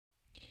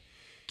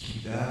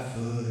that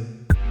foot.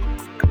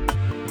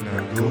 And I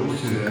go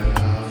to the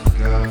house of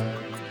God,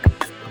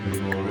 and be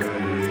more ready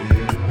to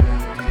hear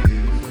to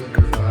give the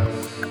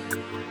sacrifice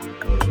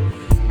of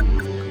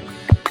fools.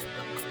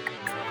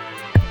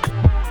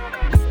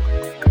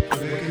 For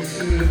they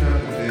consider not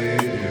the day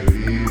their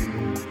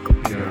evil,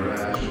 be a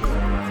rash of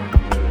their mind,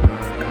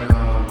 that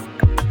not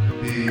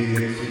be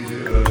hasty to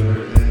utter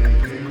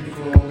anything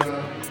before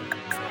God.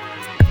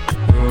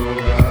 For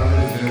God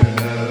is in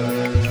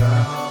heaven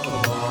now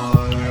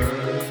upon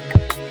earth.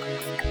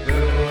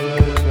 Therefore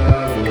let thy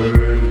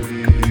word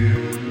be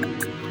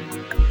used.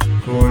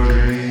 For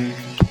dreams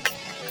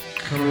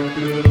cometh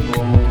through the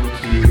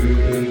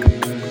multitude,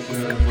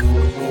 and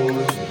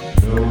forth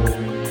no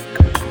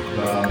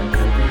thy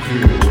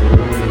multitude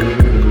words.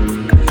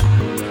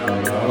 Now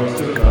vowest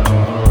to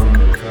vow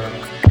unto God,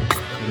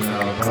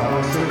 now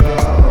vowest to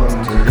vow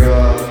unto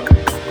God,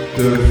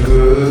 the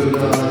foot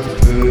not to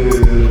pay.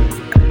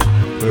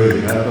 For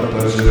you have a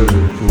pleasure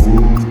in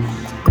fools,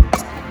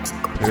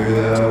 pay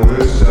thou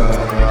wish thou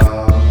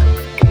not.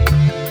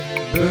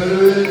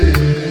 Better it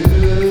is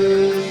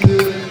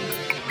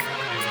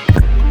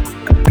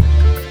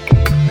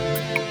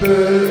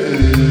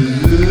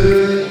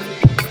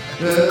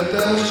that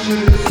thou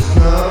shouldest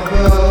not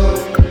bow,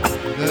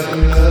 than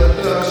that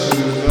thou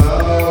shouldest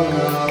vow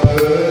not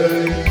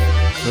pay.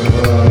 So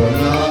vow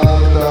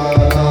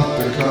not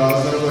the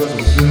cause of such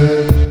a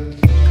sin,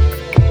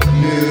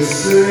 neither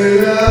say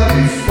that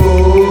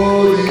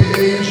before the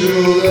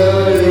angel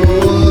that it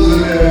was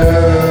an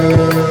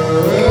error.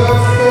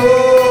 Wherefore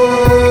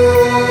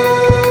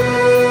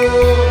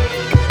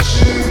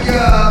should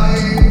God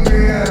be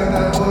and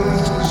that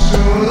voice to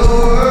show the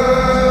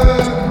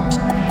work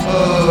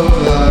of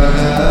thy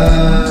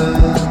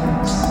hands?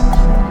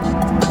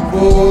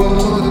 For the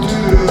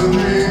multitude of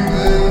dreams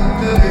and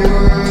many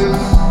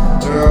words,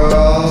 there are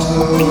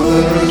also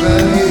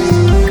vanities.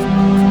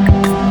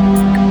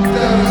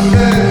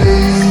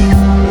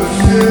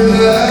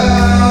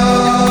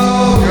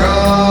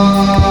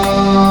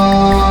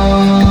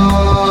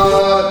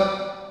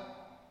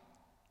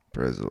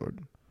 Praise the Lord.